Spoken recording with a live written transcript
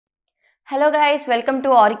Hello guys, welcome to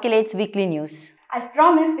Auriculate's weekly news. As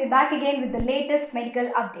promised, we're back again with the latest medical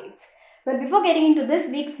updates. But before getting into this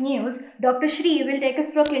week's news, Dr. Shree will take us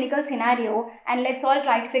through a clinical scenario and let's all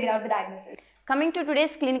try to figure out the diagnosis. Coming to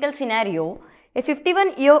today's clinical scenario, a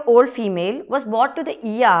 51-year-old female was brought to the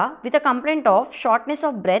ER with a complaint of shortness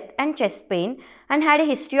of breath and chest pain and had a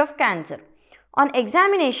history of cancer. On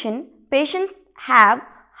examination, patients have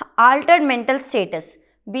altered mental status.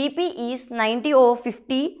 BP is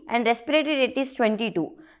 90/50 and respiratory rate is 22,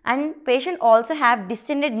 and patient also have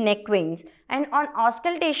distended neck veins, and on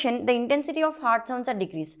auscultation the intensity of heart sounds are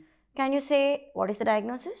decreased. Can you say what is the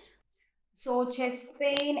diagnosis? So, chest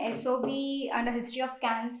pain, SOB, and a history of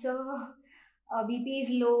cancer, BP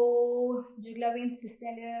is low, jugular veins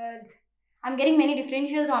distended. I'm getting many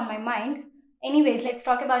differentials on my mind. Anyways, let's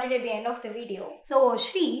talk about it at the end of the video. So,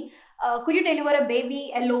 Shri, could you deliver a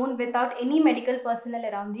baby alone without any medical personnel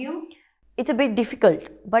around you? It's a bit difficult,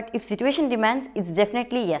 but if situation demands, it's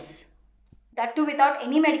definitely yes. That too without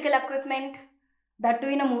any medical equipment, that too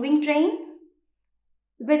in a moving train?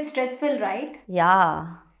 A bit stressful, right?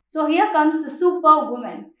 Yeah. So here comes the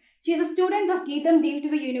superwoman. She is a student of Geetham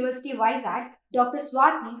Deemtuba University, Vizag, Dr.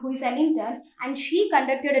 Swati, who is an intern, and she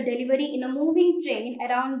conducted a delivery in a moving train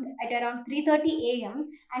at around 3:30 a.m.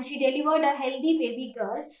 and she delivered a healthy baby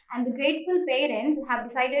girl, and the grateful parents have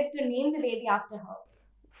decided to name the baby after her.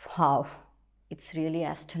 Wow. It's really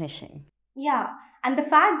astonishing. Yeah, and the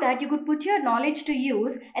fact that you could put your knowledge to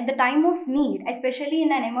use at the time of need, especially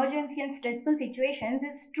in an emergency and stressful situations,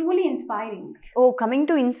 is truly inspiring. Oh, coming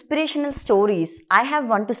to inspirational stories, I have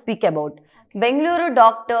one to speak about. Bengaluru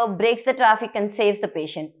doctor breaks the traffic and saves the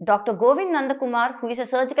patient. Dr. Govind Nandakumar, who is a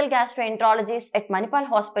surgical gastroenterologist at Manipal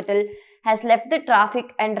Hospital, has left the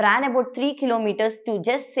traffic and ran about 3 kilometers to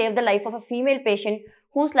just save the life of a female patient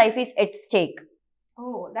whose life is at stake.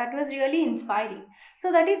 Oh, that was really inspiring.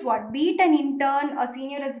 So that is what, be it an intern, a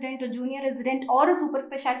senior resident, a junior resident, or a super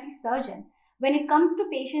specialty surgeon. When it comes to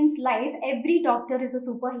patient's life, every doctor is a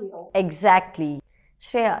superhero. Exactly.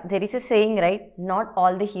 Shreya, there is a saying, right? Not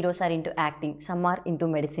all the heroes are into acting, some are into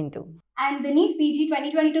medicine too. And the NEET PG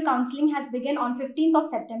 2022 counselling has begun on 15th of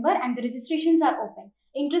September and the registrations are open.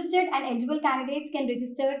 Interested and eligible candidates can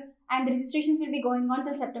register and the registrations will be going on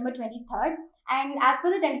till September 23rd. And as per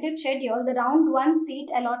the tentative schedule, the round 1 seat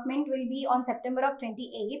allotment will be on September of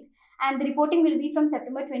 28th and the reporting will be from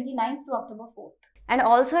September 29th to October 4th. And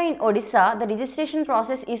also in Odisha, the registration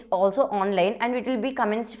process is also online and it will be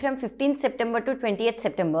commenced from 15th September to 20th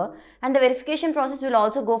September, and the verification process will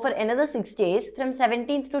also go for another 6 days from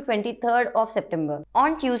 17th to 23rd of September.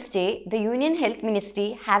 On Tuesday, the Union Health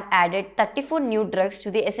Ministry have added 34 new drugs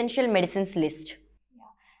to the essential medicines list.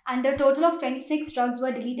 And a total of 26 drugs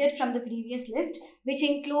were deleted from the previous list, which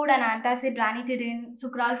include an antacid, ranitidine,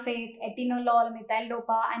 sucralfate, etinolol,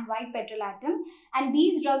 methyl-dopa, and white petrolatum. And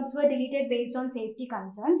these drugs were deleted based on safety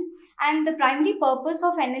concerns. And the primary purpose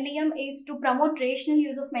of NLEM is to promote rational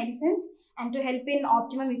use of medicines and to help in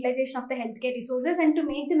optimum utilization of the healthcare resources and to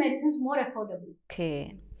make the medicines more affordable.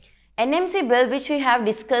 Okay. NMC bill, which we have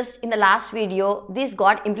discussed in the last video, this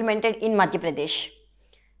got implemented in Madhya Pradesh.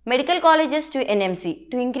 Medical colleges to NMC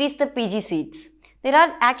to increase the PG seats. There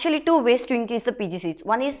are actually two ways to increase the PG seats.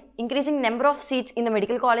 One is increasing number of seats in the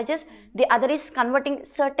medical colleges. The other is converting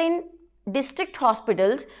certain district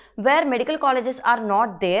hospitals where medical colleges are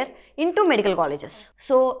not there into medical colleges.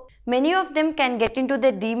 So many of them can get into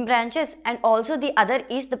the deemed branches, and also the other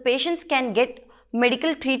is the patients can get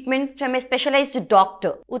medical treatment from a specialized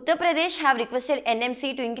doctor. Uttar Pradesh have requested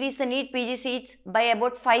NMC to increase the NEET PG seats by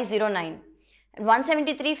about 509.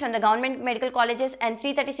 173 from the government medical colleges and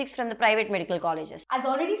 336 from the private medical colleges. As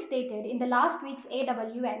already stated, in the last week's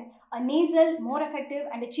AWN, a nasal, more effective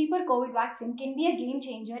and a cheaper COVID vaccine can be a game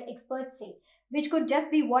changer, experts say, which could just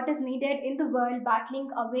be what is needed in the world battling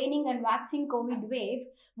a waning and waxing COVID wave,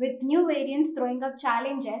 with new variants throwing up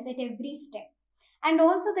challenges at every step. And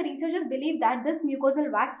also the researchers believe that this mucosal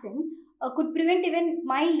vaccine could prevent even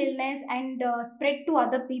mild illness and spread to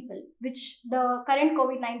other people, which the current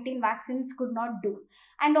COVID-19 vaccines could not do.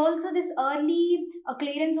 And also this early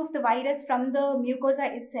clearance of the virus from the mucosa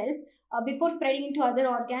itself before spreading into other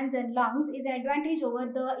organs and lungs is an advantage over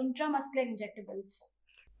the intramuscular injectables.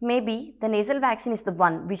 Maybe the nasal vaccine is the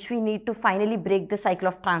one which we need to finally break the cycle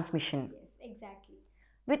of transmission. Yes, exactly.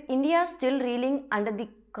 With India still reeling under the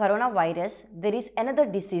coronavirus, there is another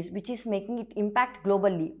disease which is making it impact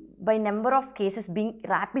globally by number of cases being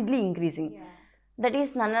rapidly increasing. Yeah. That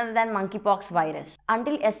is none other than monkeypox virus.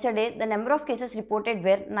 Until yesterday, the number of cases reported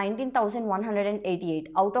were 19,188,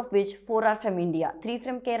 out of which 4 are from India, 3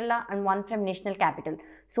 from Kerala and 1 from national capital.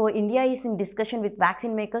 So India is in discussion with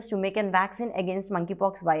vaccine makers to make a vaccine against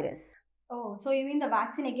monkeypox virus. Oh, so you mean the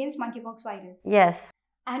vaccine against monkeypox virus? Yes.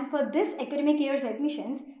 And for this academic year's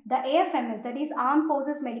admissions, the AFMS, that is Armed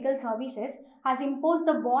Forces Medical Services, has imposed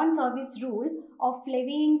the bond service rule of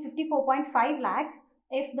levying 54.5 lakhs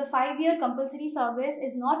if the 5-year compulsory service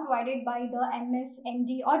is not provided by the MS,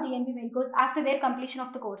 MD, or DNB medicals after their completion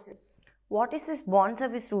of the courses. What is this bond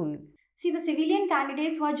service rule? See, the civilian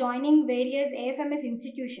candidates who are joining various AFMS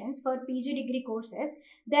institutions for PG degree courses,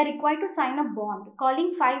 they are required to sign a bond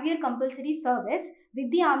calling 5-year compulsory service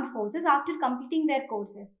with the armed forces after completing their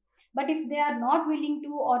courses. But if they are not willing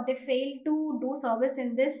to, or they fail to do service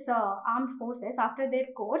in this armed forces after their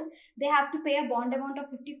course, they have to pay a bond amount of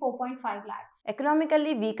 54.5 lakhs.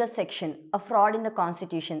 Economically weaker section, a fraud in the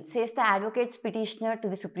constitution, says the advocate's petitioner to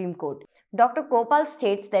the Supreme Court. Dr. Gopal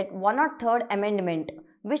states that 103rd Amendment,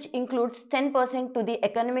 which includes 10% to the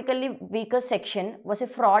economically weaker section, was a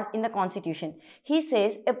fraud in the constitution. He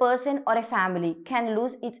says a person or a family can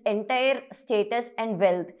lose its entire status and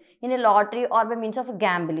wealth in a lottery or by means of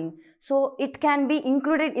gambling. So it can be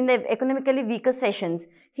included in the economically weaker sections.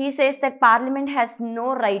 He says that Parliament has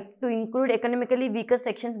no right to include economically weaker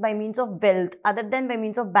sections by means of wealth other than by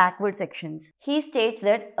means of backward sections. He states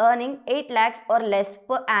that earning 8 lakhs or less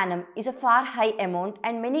per annum is a far high amount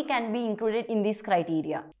and many can be included in this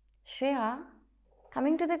criteria. Shreya,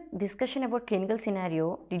 coming to the discussion about clinical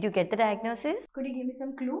scenario, did you get the diagnosis? Could you give me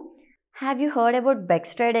some clue? Have you heard about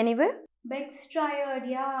Bextrade anywhere? Bextrade,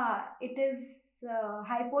 yeah, it is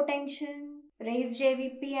hypotension, raised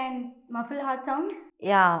JVP, and muffled heart sounds.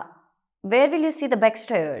 Yeah. Where will you see the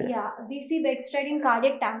Bextrade? Yeah, we see Bextrade in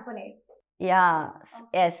cardiac tamponade. Yeah,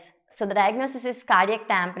 yes. So the diagnosis is cardiac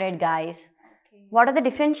tamponade, guys. Okay. What are the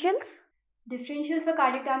differentials? Differentials for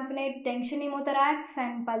cardiac tamponade: tension pneumothorax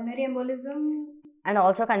and pulmonary embolism. And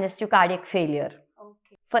also congestive cardiac failure.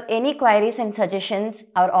 Okay. For any queries and suggestions,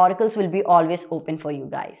 our oracles will be always open for you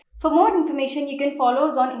guys. For more information, you can follow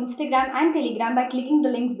us on Instagram and Telegram by clicking the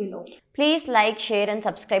links below. Please like, share and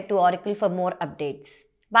subscribe to Oracle for more updates.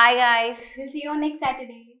 Bye guys. We'll see you on next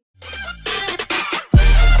Saturday.